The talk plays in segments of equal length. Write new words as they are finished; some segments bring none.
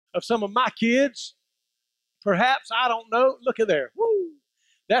of some of my kids. Perhaps, I don't know. Look at there. Woo!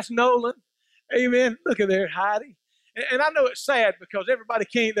 That's Nolan. Amen. Look at there, Heidi. And I know it's sad because everybody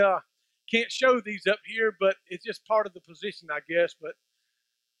can't show these up here, but it's just part of the position, I guess. But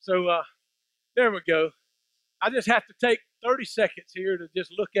so there we go. I just have to take 30 seconds here to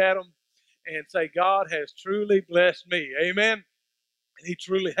just look at them and say, God has truly blessed me. Amen. And He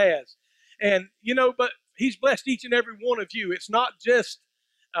truly has. And, but He's blessed each and every one of you. It's not just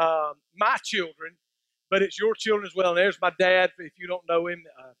my children, but it's your children as well. And there's my dad, if you don't know him,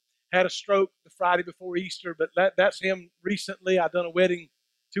 had a stroke the Friday before Easter, but that's him recently. I done a wedding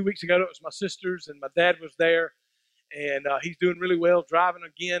 2 weeks ago. It was my sister's, and my dad was there. And he's doing really well, driving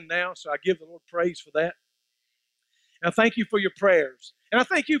again now. So I give the Lord praise for that. And I thank you for your prayers. And I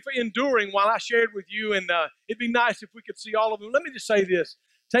thank you for enduring while I shared with you. And it'd be nice if we could see all of them. Let me just say this.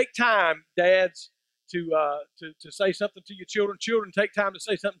 Take time, dads, to say something to your children. Children, take time to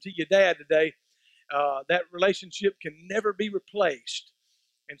say something to your dad today. That relationship can never be replaced.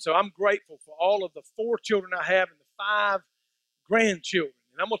 And so I'm grateful for all of the 4 children I have and the 5 grandchildren.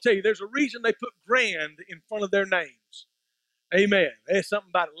 And I'm going to tell you, there's a reason they put grand in front of their names. Amen. There's something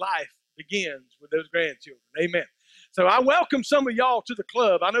about life begins with those grandchildren. Amen. So I welcome some of y'all to the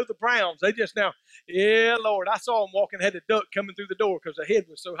club. I know the Browns, they just now, yeah, Lord, I saw them walking, had a duck coming through the door because the head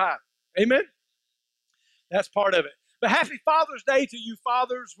was so high. Amen. That's part of it. But happy Father's Day to you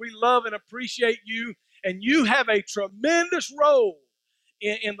fathers. We love and appreciate you. And you have a tremendous role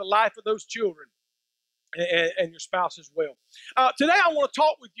in the life of those children and your spouse as well. Today I want to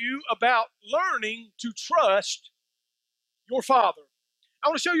talk with you about learning to trust your father. I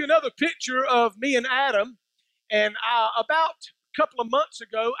want to show you another picture of me and Adam. And about a couple of months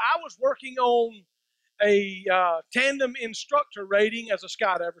ago, I was working on a tandem instructor rating as a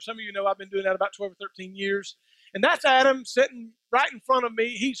skydiver. Some of you know I've been doing that about 12 or 13 years. And that's Adam sitting right in front of me.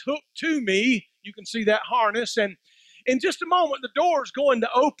 He's hooked to me. You can see that harness. And in just a moment, the door is going to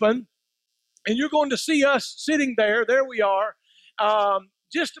open, and you're going to see us sitting there. There we are,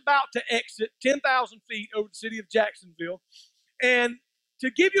 just about to exit 10,000 feet over the city of Jacksonville. And to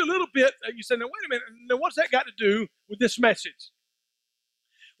give you a little bit, you say, now, wait a minute. Now, what's that got to do with this message?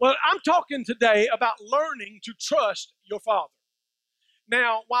 Well, I'm talking today about learning to trust your father.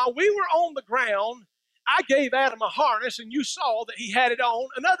 Now, while we were on the ground, I gave Adam a harness, and you saw that he had it on.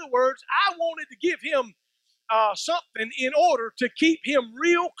 In other words, I wanted to give him something in order to keep him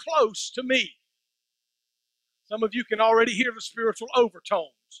real close to me. Some of you can already hear the spiritual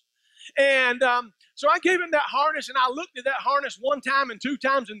overtones. And so I gave him that harness, and I looked at that harness 1 time and 2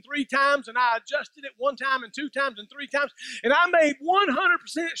 times and 3 times, and I adjusted it 1 time and 2 times and 3 times, and I made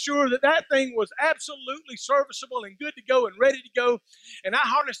 100% sure that that thing was absolutely serviceable and good to go and ready to go. And I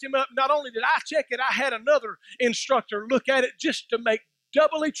harnessed him up. Not only did I check it, I had another instructor look at it just to make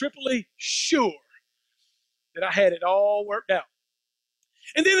doubly, triply sure that I had it all worked out.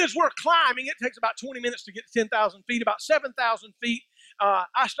 And then as we're climbing, it takes about 20 minutes to get to 10,000 feet. About 7,000 feet,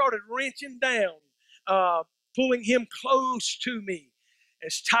 I started wrenching down, pulling him close to me,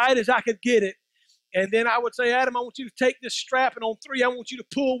 as tight as I could get it. And then I would say, Adam, I want you to take this strap, and on 3, I want you to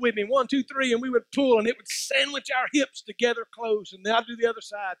pull with me. 1, 2, 3, and we would pull, and it would sandwich our hips together close. And then I'd do the other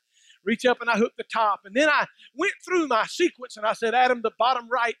side, reach up, and I hook the top. And then I went through my sequence, and I said, Adam, the bottom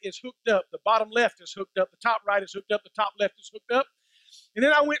right is hooked up. The bottom left is hooked up. The top right is hooked up. The top left is hooked up. And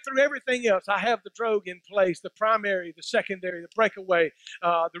then I went through everything else. I have the drogue in place, the primary, the secondary, the breakaway,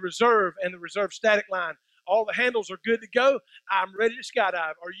 the reserve, and the reserve static line. All the handles are good to go. I'm ready to skydive.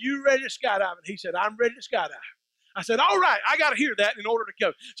 Are you ready to skydive? And he said, I'm ready to skydive. I said, all right, I got to hear that in order to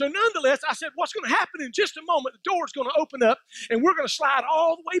go. So nonetheless, I said, what's going to happen in just a moment? The door's going to open up, and we're going to slide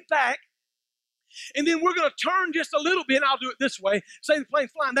all the way back. And then we're going to turn just a little bit, and I'll do it this way. Say the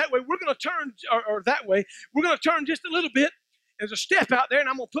plane's flying that way. We're going to turn, or that way. We're going to turn just a little bit. There's a step out there, and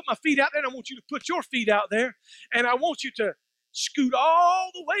I'm going to put my feet out there, and I want you to put your feet out there, and I want you to scoot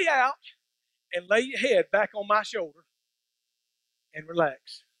all the way out and lay your head back on my shoulder and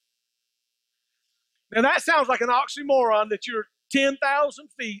relax. Now, that sounds like an oxymoron that you're 10,000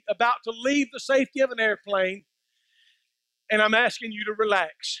 feet about to leave the safety of an airplane, and I'm asking you to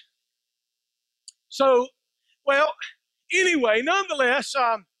relax. So, well, anyway, nonetheless,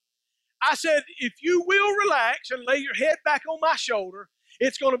 I said, if you will relax and lay your head back on my shoulder,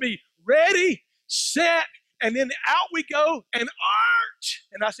 it's going to be ready, set, and then out we go and arch.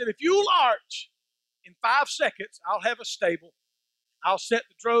 And I said, if you'll arch, in 5 seconds, I'll have a stable. I'll set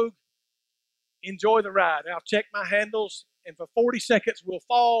the drogue, enjoy the ride. I'll check my handles, and for 40 seconds, we'll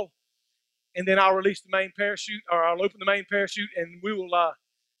fall, and then I'll release the main parachute, or I'll open the main parachute, and we will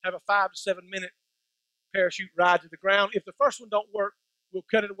have a 5 to 7 minute parachute ride to the ground. If the first one don't work, we'll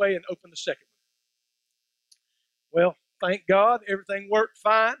cut it away and open the second one. Well, thank God, everything worked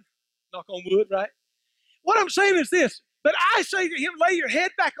fine. Knock on wood, right? What I'm saying is this, but I say to him, lay your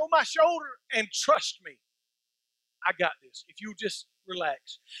head back on my shoulder and trust me. I got this, if you just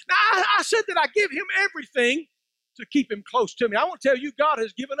relax. Now, I said that I give him everything to keep him close to me. I want to tell you, God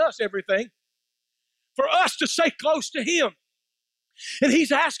has given us everything for us to stay close to him. And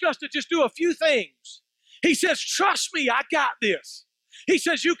he's asked us to just do a few things. He says, trust me, I got this. He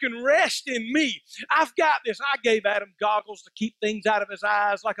says, you can rest in me. I've got this. I gave Adam goggles to keep things out of his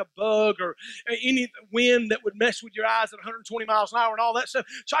eyes like a bug or any wind that would mess with your eyes at 120 miles an hour and all that stuff.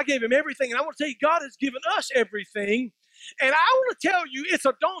 So I gave him everything. And I want to tell you, God has given us everything. And I want to tell you, it's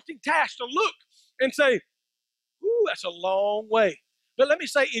a daunting task to look and say, ooh, that's a long way. But let me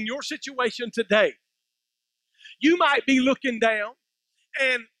say, in your situation today, you might be looking down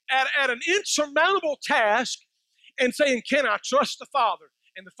and at an insurmountable task and saying, can I trust the Father?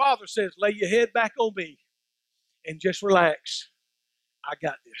 And the Father says, lay your head back on me and just relax. I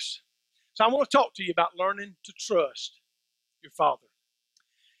got this. So I want to talk to you about learning to trust your Father.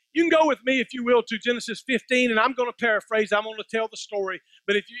 You can go with me, if you will, to Genesis 15, and I'm going to paraphrase. I'm going to tell the story.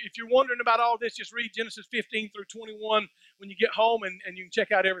 But if you're wondering about all this, just read Genesis 15 through 21 when you get home, and you can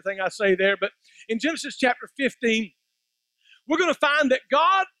check out everything I say there. But in Genesis chapter 15, we're going to find that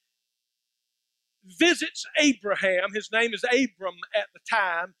God visits Abraham. His name is Abram at the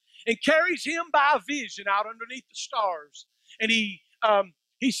time, and carries him by a vision out underneath the stars. And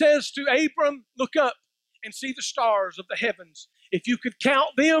he says to Abram, look up and see the stars of the heavens. If you could count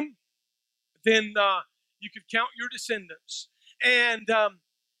them, then you could count your descendants. And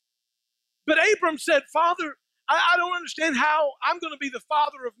but Abram said, Father, I don't understand how I'm going to be the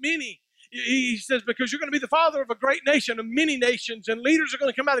father of many. He says, because you're going to be the father of a great nation, of many nations, and leaders are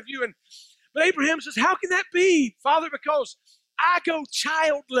going to come out of you. But Abraham says, how can that be, Father? Because I go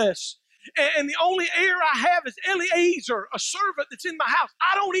childless. And the only heir I have is Eliezer, a servant that's in my house.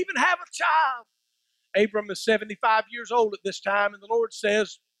 I don't even have a child. Abram is 75 years old at this time, and the Lord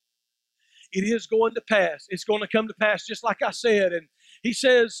says, it is going to pass. It's going to come to pass just like I said. And he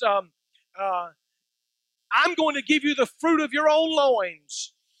says, I'm going to give you the fruit of your own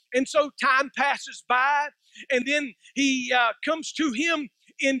loins. And so time passes by, and then he comes to him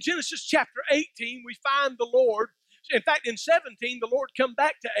in Genesis chapter 18. We find the Lord. In fact, in 17, the Lord come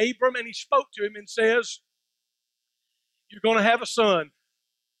back to Abram, and he spoke to him and says, you're going to have a son.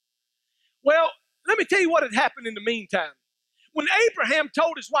 Well, let me tell you what had happened in the meantime. When Abraham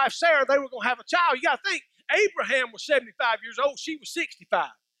told his wife Sarah they were going to have a child, you got to think, Abraham was 75 years old. She was 65.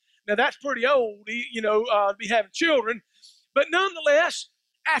 Now, that's pretty old, to be having children. But nonetheless,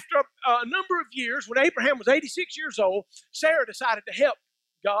 after a number of years, when Abraham was 86 years old, Sarah decided to help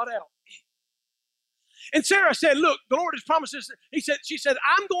God out. And Sarah said, look, the Lord has promised us. She said,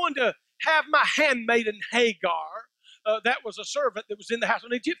 I'm going to have my handmaiden Hagar. That was a servant that was in the house,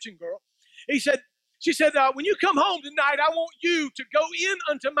 an Egyptian girl. She said, when you come home tonight, I want you to go in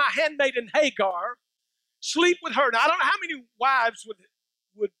unto my handmaiden Hagar, sleep with her. Now, I don't know how many wives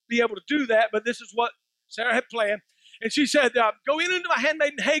would be able to do that, but this is what Sarah had planned. And she said, go in unto my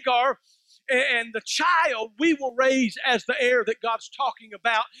handmaiden Hagar, and the child we will raise as the heir that God's talking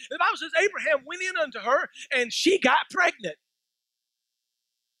about. And the Bible says Abraham went in unto her, and she got pregnant.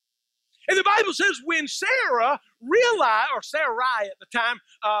 And the Bible says when Sarah realized, or Sarai at the time,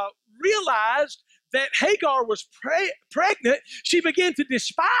 realized that Hagar was pregnant, she began to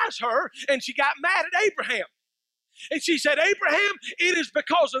despise her, and she got mad at Abraham. And she said, Abraham, it is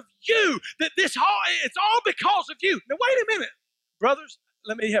because of you that it's all because of you. Now, wait a minute. Brothers,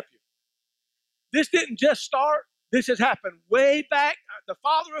 let me help you. This didn't just start. This has happened way back. The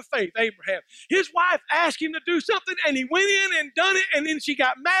father of faith, Abraham. His wife asked him to do something, and he went in and done it, and then she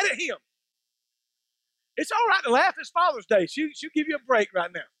got mad at him. It's all right to laugh. It's Father's Day. She'll give you a break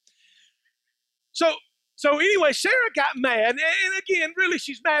right now. So anyway, Sarah got mad. And again, really,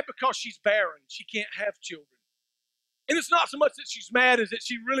 she's mad because she's barren. She can't have children. And it's not so much that she's mad as that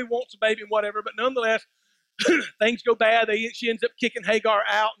she really wants a baby and whatever, but nonetheless, things go bad. She ends up kicking Hagar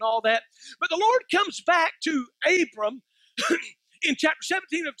out and all that. But the Lord comes back to Abram in chapter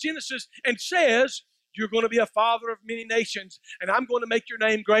 17 of Genesis and says, you're going to be a father of many nations, and I'm going to make your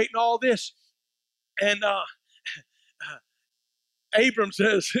name great and all this. And Abram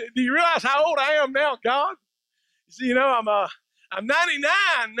says, do you realize how old I am now, God? You see, I'm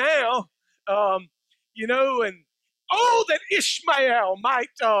 99 now, and oh, that Ishmael might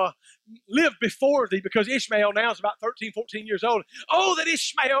live before thee, because Ishmael now is about 13, 14 years old. Oh, that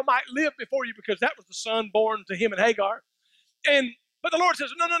Ishmael might live before you, because that was the son born to him and Hagar. But the Lord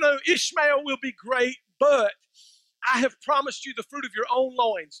says, no, Ishmael will be great, but I have promised you the fruit of your own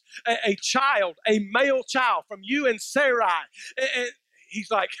loins, a child, a male child from you and Sarai. And he's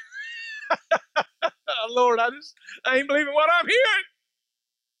like, Lord, I ain't believing what I'm hearing.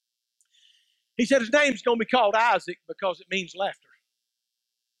 He said his name's going to be called Isaac because it means laughter.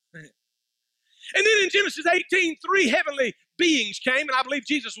 And then in Genesis 18, 3 heavenly beings came, and I believe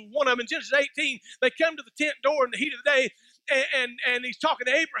Jesus was one of them. In Genesis 18, they come to the tent door in the heat of the day, and he's talking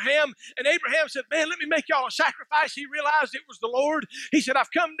to Abraham, and Abraham said, man, let me make y'all a sacrifice. He realized it was the Lord. He said,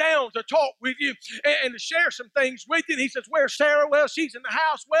 I've come down to talk with you and to share some things with you. And he says, where's Sarah? Well, she's in the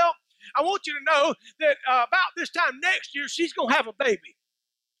house. Well, I want you to know that about this time next year, she's going to have a baby.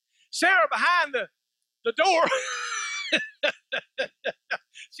 Sarah behind the door,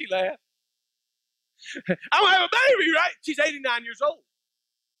 she laughed. I'm going to have a baby, right? She's 89 years old.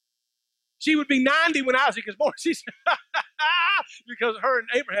 She would be 90 when Isaac is born. She's because her and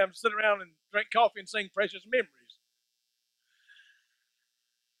Abraham sit around and drink coffee and sing precious memories.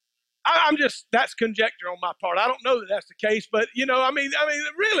 That's conjecture on my part. I don't know that that's the case, but I mean,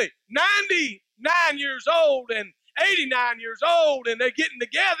 really, 99 years old and 89 years old, and they're getting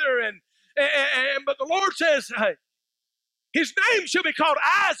together, but the Lord says, hey, his name shall be called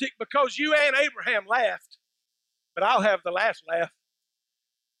Isaac because you and Abraham laughed, but I'll have the last laugh.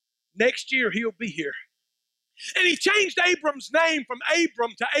 Next year he'll be here. And he changed Abram's name from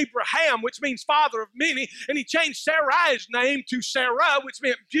Abram to Abraham, which means father of many. And he changed Sarai's name to Sarah, which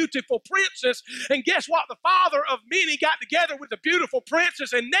meant beautiful princess. And guess what? The father of many got together with the beautiful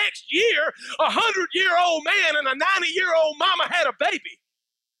princess. And next year, a 100-year-old man and a 90-year-old mama had a baby.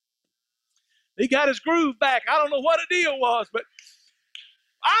 He got his groove back. I don't know what the deal was, but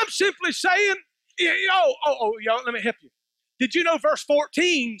I'm simply saying, y'all, let me help you. Did you know verse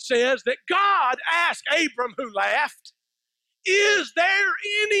 14 says that God asked Abram, who laughed, is there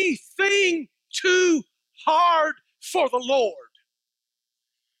anything too hard for the Lord?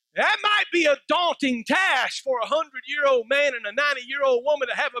 That might be a daunting task for a 100-year-old man and a 90-year-old woman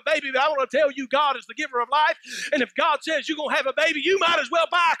to have a baby, but I want to tell you, God is the giver of life, and if God says you're going to have a baby, you might as well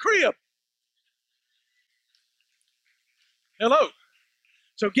buy a crib. Hello.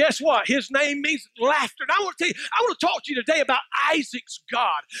 So guess what? His name means laughter. And I want to talk to you today about Isaac's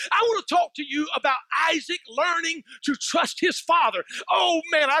God. I want to talk to you about Isaac learning to trust his father. Oh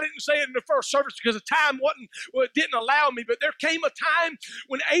man, I didn't say it in the first service because the time didn't allow me, but there came a time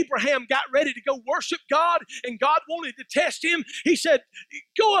when Abraham got ready to go worship God and God wanted to test him. He said,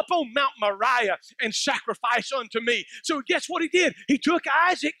 go up on Mount Moriah and sacrifice unto me. So guess what he did? He took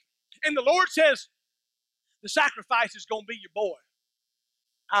Isaac, and the Lord says, the sacrifice is going to be your boy,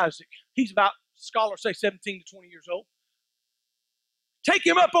 Isaac. He's about, scholars say, 17 to 20 years old. Take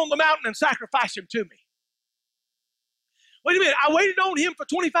him up on the mountain and sacrifice him to me. Wait a minute, I waited on him for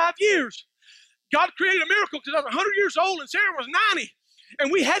 25 years. God created a miracle because I was 100 years old and Sarah was 90.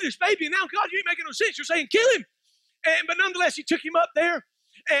 And we had this baby, and now, God, you ain't making no sense. You're saying kill him. But nonetheless, he took him up there.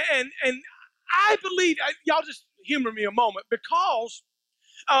 And I believe, y'all just humor me a moment, because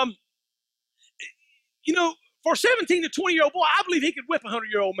for a 17 to 20-year-old boy, I believe he could whip a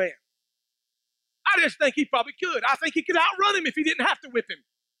 100-year-old man. I just think he probably could. I think he could outrun him if he didn't have to whip him.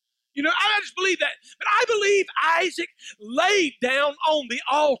 I just believe that. But I believe Isaac laid down on the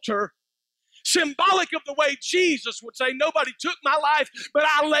altar, symbolic of the way Jesus would say, nobody took my life, but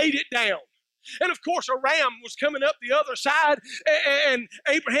I laid it down. And of course, a ram was coming up the other side, and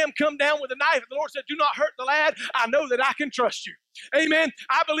Abraham come down with a knife, and the Lord said, do not hurt the lad. I know that I can trust you. Amen.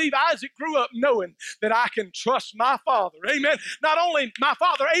 I believe Isaac grew up knowing that I can trust my father. Amen. Not only my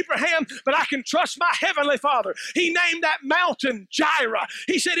father Abraham, but I can trust my heavenly father. He named that mountain Jireh.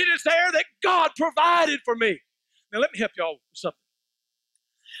 He said, it is there that God provided for me. Now, let me help y'all with something.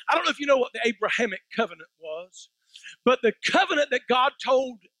 I don't know if you know what the Abrahamic covenant was, but the covenant that God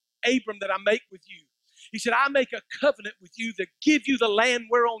told Abram that I make with you. He said, I make a covenant with you to give you the land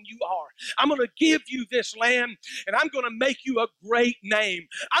whereon you are. I'm going to give you this land, and I'm going to make you a great name.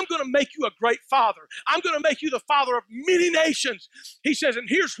 I'm going to make you a great father. I'm going to make you the father of many nations. He says, and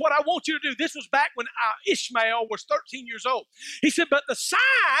here's what I want you to do. This was back when Ishmael was 13 years old. He said, but the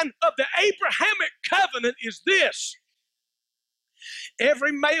sign of the Abrahamic covenant is this.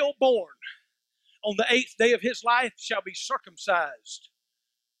 Every male born on the 8th day of his life shall be circumcised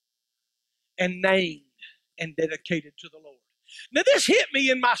and named and dedicated to the Lord. Now, this hit me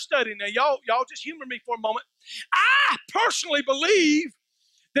in my study. Now, y'all just humor me for a moment. I personally believe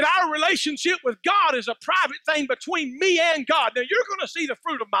that our relationship with God is a private thing between me and God. Now, you're going to see the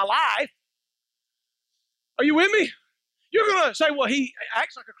fruit of my life. Are you with me? You're going to say, well, he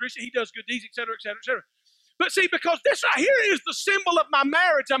acts like a Christian, he does good deeds, etc., etc., etc. But see, because this right here is the symbol of my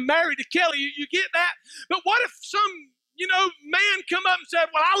marriage. I'm married to Kelly. You get that? But what if some, man come up and said,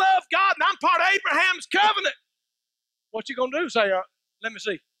 well, I love God and I'm part of Abraham's covenant? What you going to do? Say, let me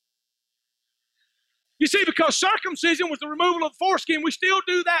see. You see, because circumcision was the removal of the foreskin, we still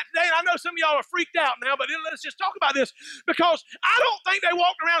do that today. And I know some of y'all are freaked out now, but let's just talk about this. Because I don't think they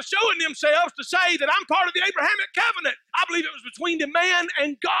walked around showing themselves to say that I'm part of the Abrahamic covenant. I believe it was between the man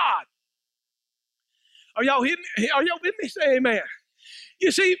and God. Are y'all with me? Say amen.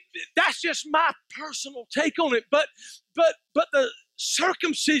 You see, that's just my personal take on it. But the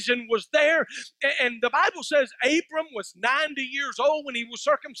circumcision was there. And the Bible says Abram was 90 years old when he was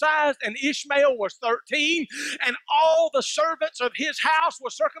circumcised, and Ishmael was 13. And all the servants of his house were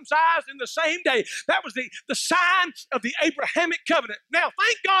circumcised in the same day. That was the sign of the Abrahamic covenant. Now,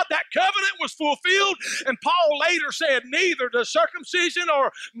 thank God that covenant was fulfilled. And Paul later said, neither the circumcision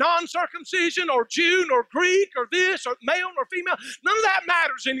or non-circumcision or Jew or Greek or this or male or female, none of that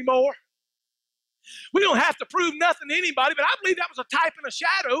matters anymore. We don't have to prove nothing to anybody, but I believe that was a type and a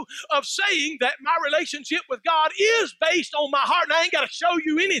shadow of saying that my relationship with God is based on my heart, and I ain't got to show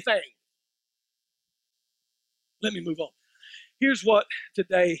you anything. Let me move on. Here's what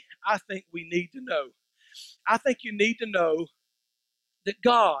today I think we need to know. I think you need to know that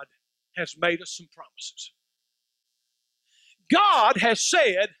God has made us some promises. God has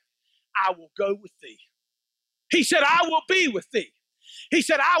said, I will go with thee. He said, I will be with thee. He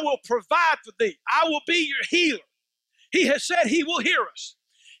said, I will provide for thee. I will be your healer. He has said he will hear us.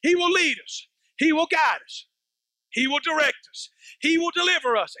 He will lead us. He will guide us. He will direct us. He will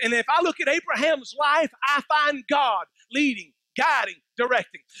deliver us. And if I look at Abraham's life, I find God leading, guiding,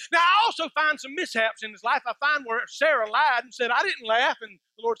 directing. Now, I also find some mishaps in his life. I find where Sarah lied and said, I didn't laugh. And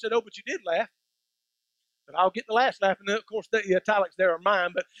the Lord said, oh, but you did laugh. But I'll get the last laugh. And then, of course, the italics there are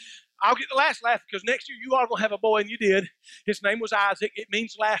mine. But I'll get the last laugh because next year you are going to have a boy, and you did. His name was Isaac. It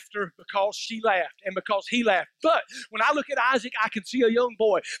means laughter because she laughed and because he laughed. But when I look at Isaac, I can see a young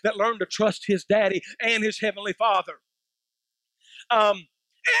boy that learned to trust his daddy and his heavenly father. And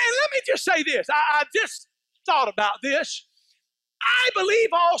let me just say this. I just thought about this. I believe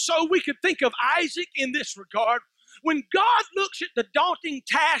also we could think of Isaac in this regard. When God looks at the daunting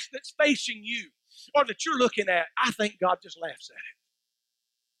task that's facing you or that you're looking at, I think God just laughs at it.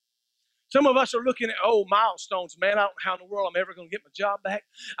 Some of us are looking at, milestones, man. I don't know how in the world I'm ever going to get my job back.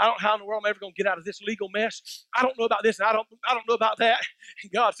 I don't know how in the world I'm ever going to get out of this legal mess. I don't know about this, and I don't know about that.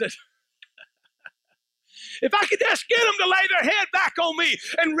 And God says, if I could just get them to lay their head back on me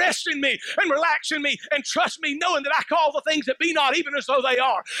and rest in me and relax in me and trust me, knowing that I call the things that be not even as though they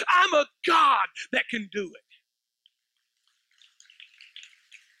are. I'm a God that can do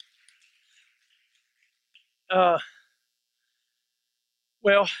it.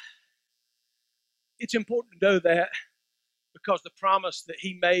 It's important to know that because the promise that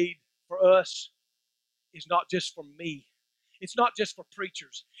he made for us is not just for me. It's not just for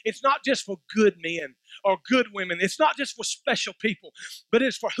preachers. It's not just for good men or good women. It's not just for special people, but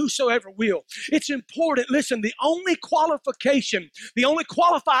it's for whosoever will. It's important. Listen, the only qualification, the only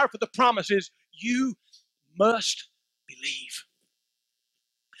qualifier for the promise is you must believe.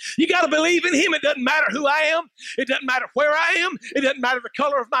 You got to believe in him. It doesn't matter who I am. It doesn't matter where I am. It doesn't matter the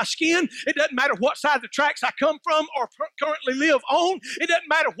color of my skin. It doesn't matter what side of the tracks I come from or currently live on. It doesn't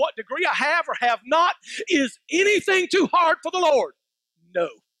matter what degree I have or have not. Is anything too hard for the Lord? No.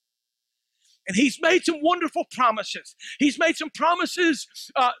 And he's made some wonderful promises. He's made some promises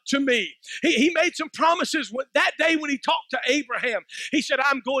to me. He made some promises that day when he talked to Abraham. He said,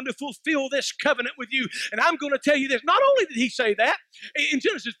 I'm going to fulfill this covenant with you. And I'm going to tell you this. Not only did he say that, in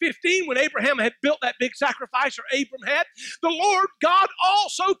Genesis 15, when Abraham had built that big sacrifice, or Abram had, the Lord God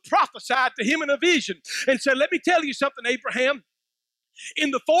also prophesied to him in a vision and said, let me tell you something, Abraham. In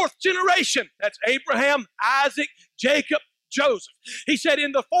the fourth generation, that's Abraham, Isaac, Jacob, Joseph. He said,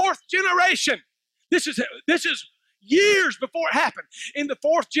 in the fourth generation, this is years before it happened. In the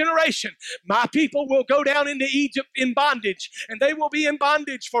fourth generation, my people will go down into Egypt in bondage, and they will be in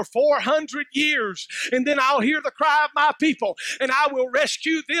bondage for 400 years. And then I'll hear the cry of my people, and I will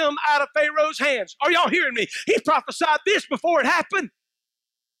rescue them out of Pharaoh's hands. Are y'all hearing me? He prophesied this before it happened.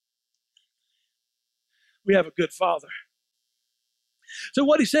 We have a good Father. So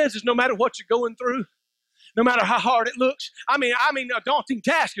what he says is, no matter what you're going through, no matter how hard it looks. I mean, a daunting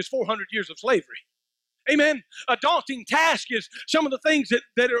task is 400 years of slavery. Amen. A daunting task is some of the things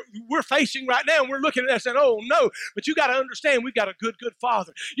that we're facing right now. And we're looking at that saying, oh no. But you got to understand, we've got a good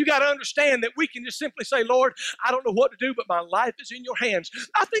Father. You got to understand that we can just simply say, Lord, I don't know what to do, but my life is in your hands.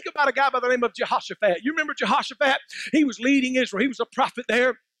 I think about a guy by the name of Jehoshaphat. You remember Jehoshaphat? He was leading Israel. He was a prophet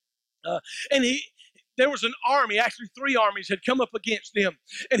there. And there was an army, actually 3 armies had come up against them.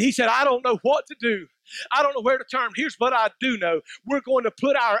 And he said, I don't know what to do. I don't know where to turn. Here's what I do know. We're going to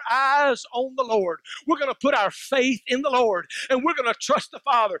put our eyes on the Lord. We're going to put our faith in the Lord. And we're going to trust the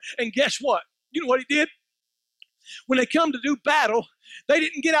Father. And guess what? You know what he did? When they come to do battle, they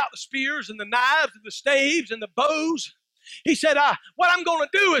didn't get out the spears and the knives and the staves and the bows. He said, what I'm going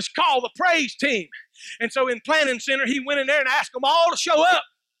to do is call the praise team. And so in Planning Center, he went in there and asked them all to show up.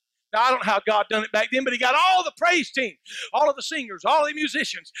 Now, I don't know how God done it back then, but he got all the praise team, all of the singers, all the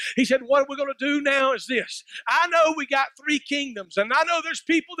musicians. He said, what we're going to do now is this. I know we got 3 kingdoms, and I know there's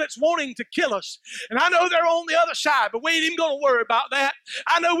people that's wanting to kill us, and I know they're on the other side, but we ain't even going to worry about that.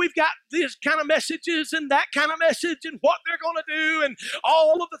 I know we've got this kind of messages and that kind of message and what they're going to do and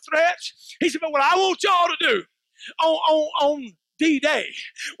all of the threats. He said, but what I want y'all to do on D-Day,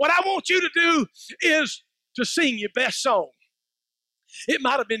 what I want you to do is to sing your best song. It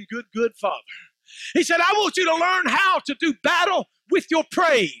might have been Good Father. He said, I want you to learn how to do battle with your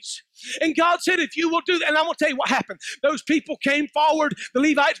praise. And God said, if you will do that, and I'm going to tell you what happened. Those people came forward. The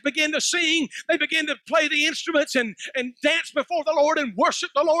Levites began to sing. They began to play the instruments and dance before the Lord and worship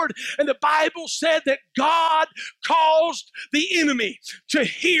the Lord. And the Bible said that God caused the enemy to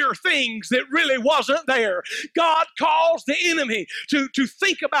hear things that really wasn't there. God caused the enemy to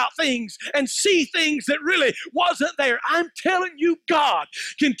think about things and see things that really wasn't there. I'm telling you, God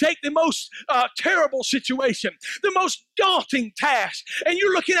can take the most terrible situation, the most daunting task, and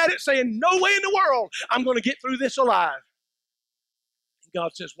you're looking at it saying, no way in the world I'm going to get through this alive. And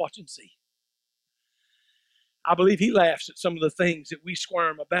God says, watch and see. I believe he laughs at some of the things that we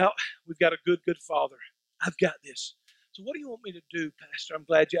squirm about. We've got a good Father. I've got this. So what do you want me to do, Pastor? I'm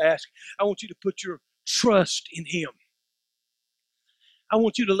glad you asked. I want you to put your trust in him. I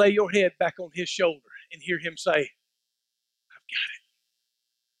want you to lay your head back on his shoulder and hear him say, I've got it.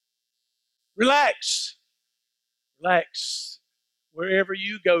 Relax. Relax. Wherever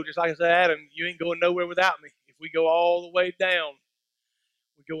you go, just like I said, Adam, you ain't going nowhere without me. If we go all the way down,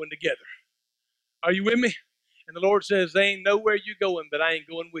 we're going together. Are you with me? And the Lord says, there ain't nowhere you going, but I ain't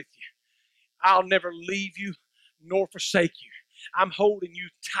going with you. I'll never leave you nor forsake you. I'm holding you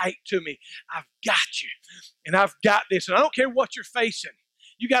tight to me. I've got you. And I've got this. And I don't care what you're facing.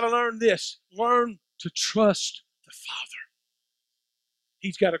 You got to learn this. Learn to trust the Father.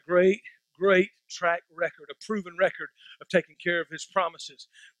 He's got a great track record, a proven record of taking care of his promises.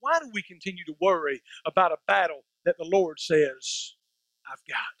 Why do we continue to worry about a battle that the Lord says, I've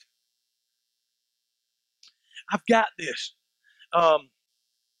got? I've got this.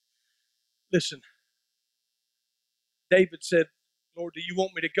 Listen, David said, Lord, do you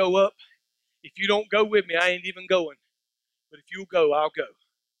want me to go up? If you don't go with me, I ain't even going. But if you'll go, I'll go.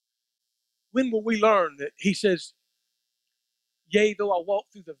 When will we learn that he says, yea, though I walk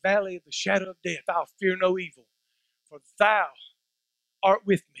through the valley of the shadow of death, I'll fear no evil, for thou art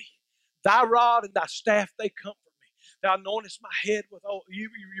with me. Thy rod and thy staff, they comfort me. Thou anointest my head with oil. You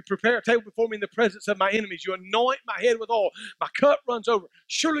prepare a table before me in the presence of my enemies. You anoint my head with oil. My cup runs over.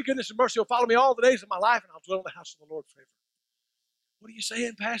 Surely goodness and mercy will follow me all the days of my life, and I'll dwell in the house of the Lord forever. What are you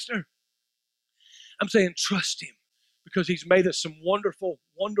saying, Pastor? I'm saying trust him, because he's made us some wonderful,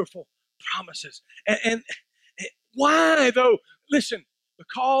 wonderful promises. And why, though? Listen,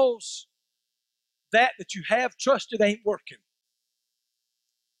 because that you have trusted ain't working.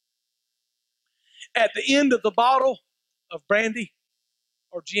 At the end of the bottle of brandy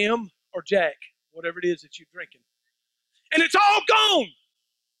or Jim or Jack, whatever it is that you're drinking, and it's all gone,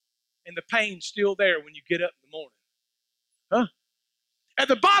 and the pain's still there when you get up in the morning. Huh? At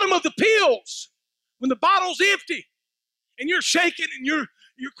the bottom of the pills, when the bottle's empty, and you're shaking and you're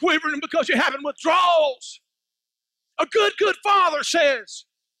quivering because you're having withdrawals, a good Father says,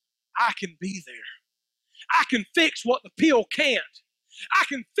 I can be there. I can fix what the pill can't. I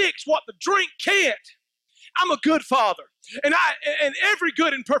can fix what the drink can't. I'm a good Father. And every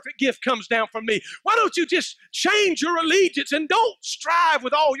good and perfect gift comes down from me. Why don't you just change your allegiance and don't strive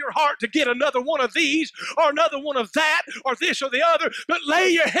with all your heart to get another one of these or another one of that or this or the other, but lay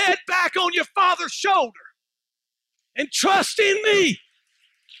your head back on your Father's shoulder and trust in me.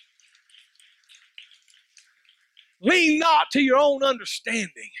 Lean not to your own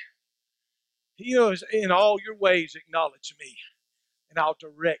understanding. He knows, in all your ways acknowledge me, and I'll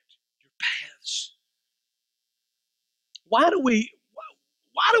direct your paths. Why do we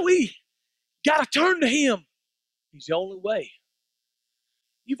got to turn to him? He's the only way.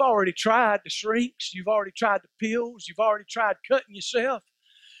 You've already tried the shrinks. You've already tried the pills. You've already tried cutting yourself.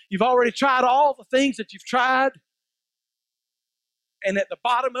 You've already tried all the things that you've tried. And at the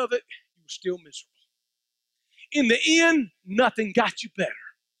bottom of it, you were still miserable. In the end, nothing got you better.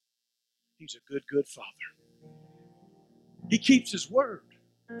 He's a good, good Father. He keeps His word.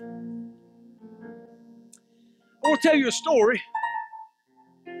 I want to tell you a story.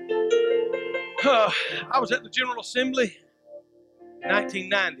 I was at the General Assembly in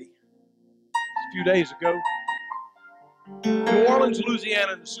 1990, a few days ago. New Orleans,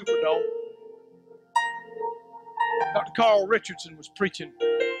 Louisiana, in the Superdome. Dr. Carl Richardson was preaching.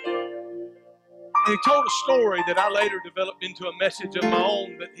 And he told a story that I later developed into a message of my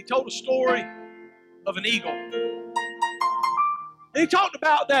own. But he told a story of an eagle. And he talked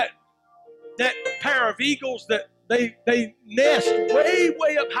about that pair of eagles that they nest way,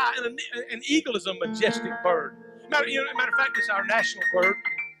 way up high. And an eagle is a majestic bird. Matter of fact, it's our national bird,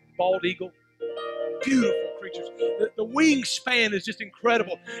 bald eagle. Beautiful creatures. The wingspan is just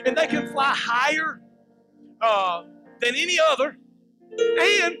incredible. And they can fly higher than any other.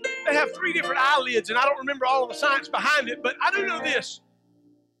 And they have 3 different eyelids, and I don't remember all of the science behind it, but I do know this.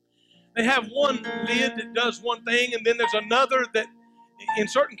 They have one lid that does one thing, and then there's another that, in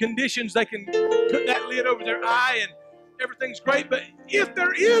certain conditions, they can put that lid over their eye, and everything's great. But if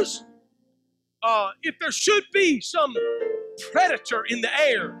there should be some predator in the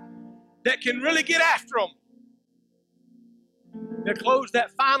air that can really get after them, they'll close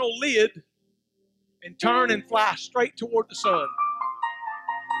that final lid and turn and fly straight toward the sun.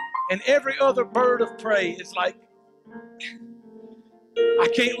 And every other bird of prey is like, I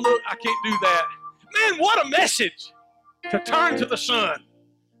can't look, I can't do that. Man, what a message to turn to the sun.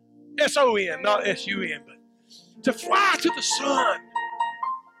 S-O-N, not S-U-N, but to fly to the sun.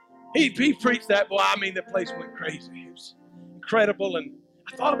 He preached that, boy, I mean, the place went crazy. It was incredible. And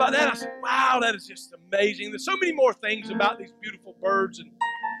I thought about that. I said, wow, that is just amazing. There's so many more things about these beautiful birds.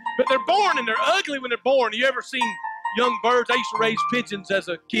 But they're born and they're ugly when they're born. You ever seen young birds? I used to raise pigeons as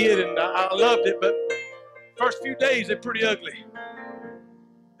a kid, and I loved it, but first few days, they're pretty ugly.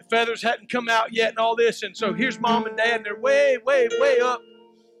 The feathers hadn't come out yet and all this, and so here's Mom and Dad, and they're way, way, way up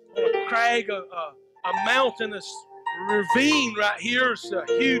on a crag, a mountainous ravine right here. It's a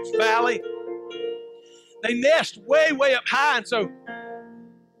huge valley. They nest way, way up high, and so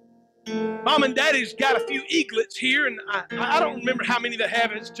Mom and Daddy's got a few eaglets here, and I don't remember how many they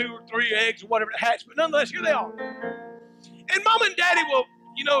have. It's 2 or 3 eggs or whatever that hatch, but nonetheless, here they are. And Mom and Daddy will,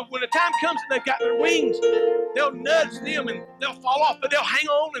 when the time comes and they've got their wings, they'll nudge them and they'll fall off, but they'll hang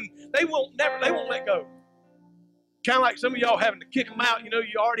on and they won't let go. Kind of like some of y'all having to kick them out. You're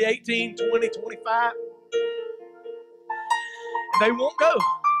already 18, 20, 25. And they won't go.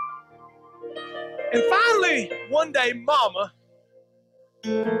 And finally, one day, Mama,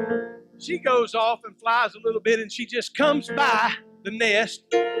 she goes off and flies a little bit, and she just comes by the nest,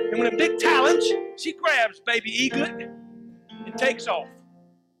 and with a big talons, she grabs baby eaglet and takes off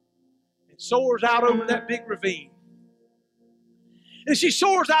and soars out over that big ravine. And she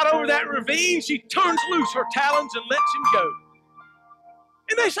soars out over that ravine, she turns loose her talons and lets him go.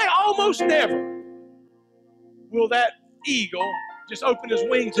 And they say almost never will that eagle just open his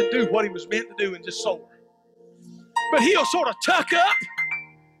wings and do what he was meant to do and just soar. But he'll sort of tuck up,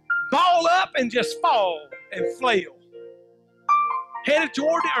 ball up, and just fall and flail, headed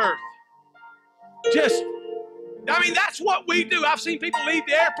toward the earth. That's what we do. I've seen people leave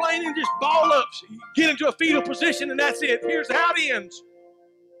the airplane and just ball up, get into a fetal position, and that's it. Here's how it ends.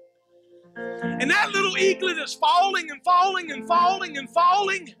 And that little eaglet is falling and falling and falling and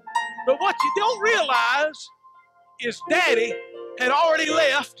falling. But what you don't realize is Daddy had already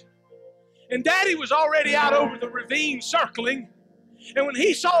left, and Daddy was already out over the ravine circling. And when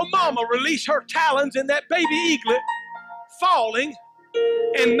he saw Mama release her talons and that baby eaglet falling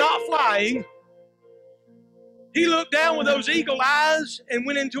and not flying, he looked down with those eagle eyes and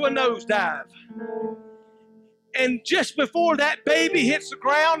went into a nosedive. And just before that baby hits the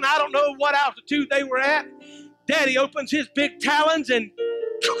ground, I don't know what altitude they were at, Daddy opens his big talons and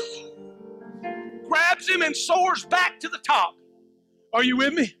grabs him and soars back to the top. Are you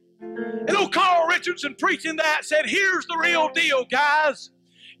with me? And old Carl Richardson preaching that said, here's the real deal, guys.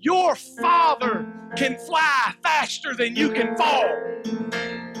 Your Father can fly faster than you can fall.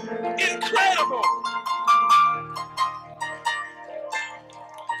 Incredible.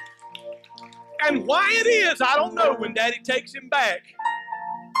 And why it is, I don't know. When Daddy takes him back,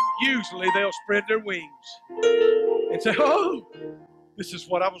 usually they'll spread their wings and say, oh, this is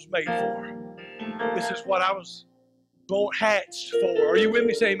what I was made for. This is what I was hatched for. Are you with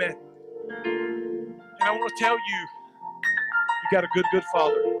me? Say amen. And I want to tell you, you got a good, good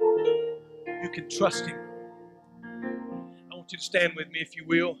Father. You can trust Him. I want you to stand with me, if you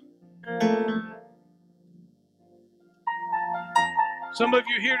will. Some of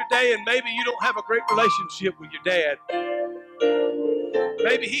you here today, and maybe you don't have a great relationship with your dad.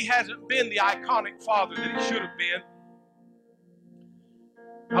 Maybe he hasn't been the iconic father that he should have been.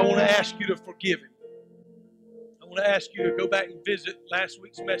 I want to ask you to forgive him. I want to ask you to go back and visit last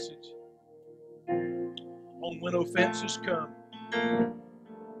week's message on When Offenses Come.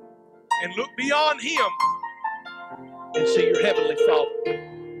 And look beyond him and see your heavenly Father.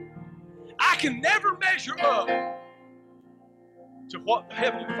 I can never measure up to what the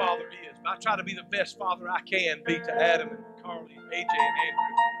heavenly Father is, but I try to be the best father I can be to Adam and Carly and AJ and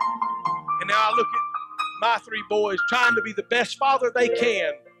Andrew. And now I look at my three boys trying to be the best father they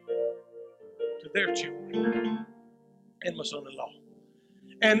can to their children and my son-in-law.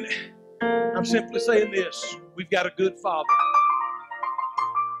 And I'm simply saying this: we've got a good father.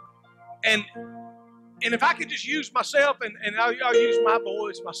 And if I could just use myself, and I'll use my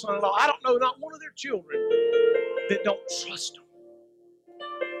boys, my son-in-law, I don't know not one of their children that don't trust them.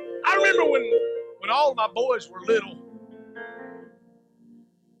 I remember when all of my boys were little,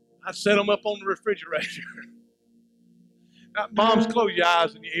 I'd set them up on the refrigerator. Now, moms, close your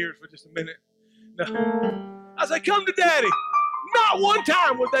eyes and your ears for just a minute. Now, I say, come to Daddy. Not one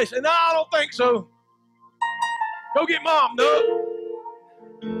time would they say, no, I don't think so. Go get Mom, no.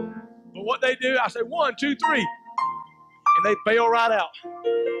 But what they do, I say, 1, 2, 3. And they bail right out.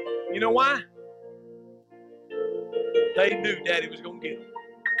 You know why? They knew Daddy was going to get them.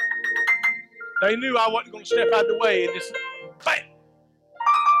 They knew I wasn't going to step out of the way and just, bam.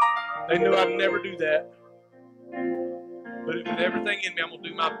 They knew I'd never do that. But with everything in me, I'm going to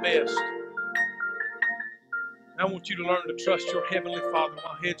do my best. I want you to learn to trust your Heavenly Father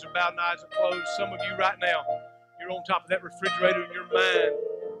while heads are bowed and eyes are closed. Some of you right now, you're on top of that refrigerator in your mind,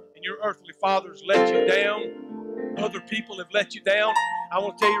 and your earthly fathers let you down. Other people have let you down. I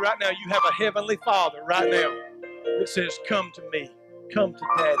want to tell you right now, you have a Heavenly Father right now that says, come to me. Come to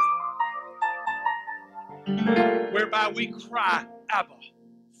Daddy. Whereby we cry, Abba,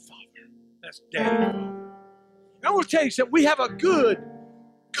 Father. That's Daddy. And I want to tell you something. We have a good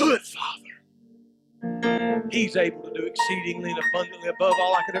Father. He's able to do exceedingly and abundantly above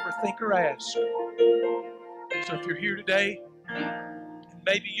all I could ever think or ask. So if you're here today, and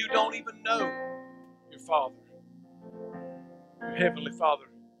maybe you don't even know your Father, your Heavenly Father.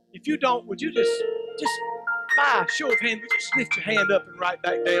 If you don't, would you just by a show of hands, would you just lift your hand up and write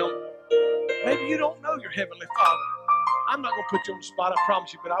back down? Maybe you don't know your Heavenly Father. I'm not going to put you on the spot, I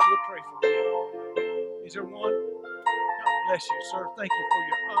promise you, but I will pray for you. Is there one? God bless you, sir. Thank you for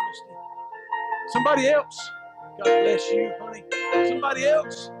your honesty. Somebody else. God bless you, honey. Somebody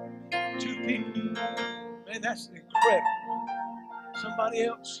else. 2 people. Man, that's incredible. Somebody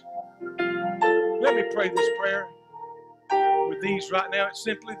else. Let me pray this prayer with these right now. It's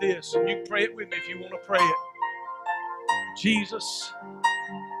simply this. And you can pray it with me if you want to pray it. Jesus,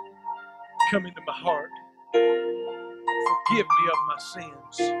 come into my heart. Forgive me of my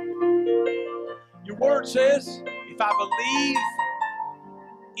sins. Your word says, if I believe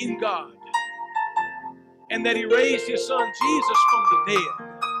in God, and that He raised His Son Jesus from the dead,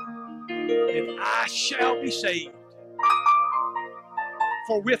 then I shall be saved.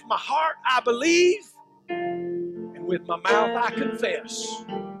 For with my heart I believe, and with my mouth I confess.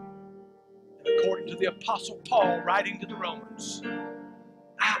 And according to the Apostle Paul writing to the Romans,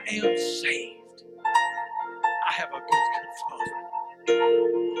 I am saved. I have a good Father.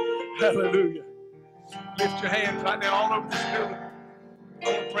 Hallelujah. Lift your hands right now all over this building. I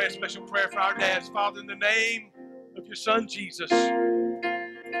want to pray a special prayer for our dads. Father, in the name of your Son, Jesus,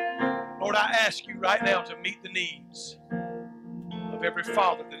 Lord, I ask you right now to meet the needs of every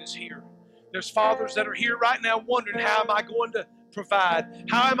father that is here. There's fathers that are here right now wondering, how am I going to provide?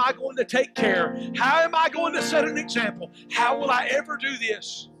 How am I going to take care? How am I going to set an example? How will I ever do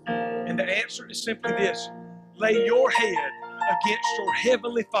this? And the answer is simply this. Lay your head against your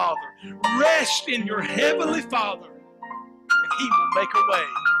Heavenly Father. Rest in your Heavenly Father. He will make a way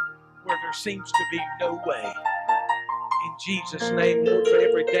where there seems to be no way. In Jesus' name, Lord, for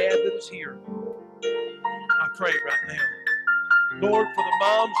every dad that is here, I pray right now. Lord, for the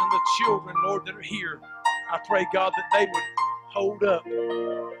moms and the children, Lord, that are here, I pray, God, that they would hold up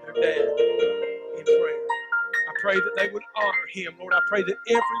their dad in prayer. I pray that they would honor him. Lord, I pray that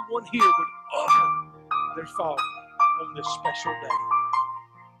everyone here would honor their father on this special day.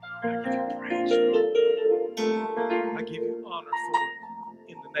 I give you praise for it. I give you honor for it.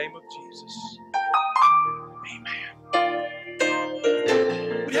 In the name of Jesus. Amen.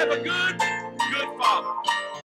 We have a good Father.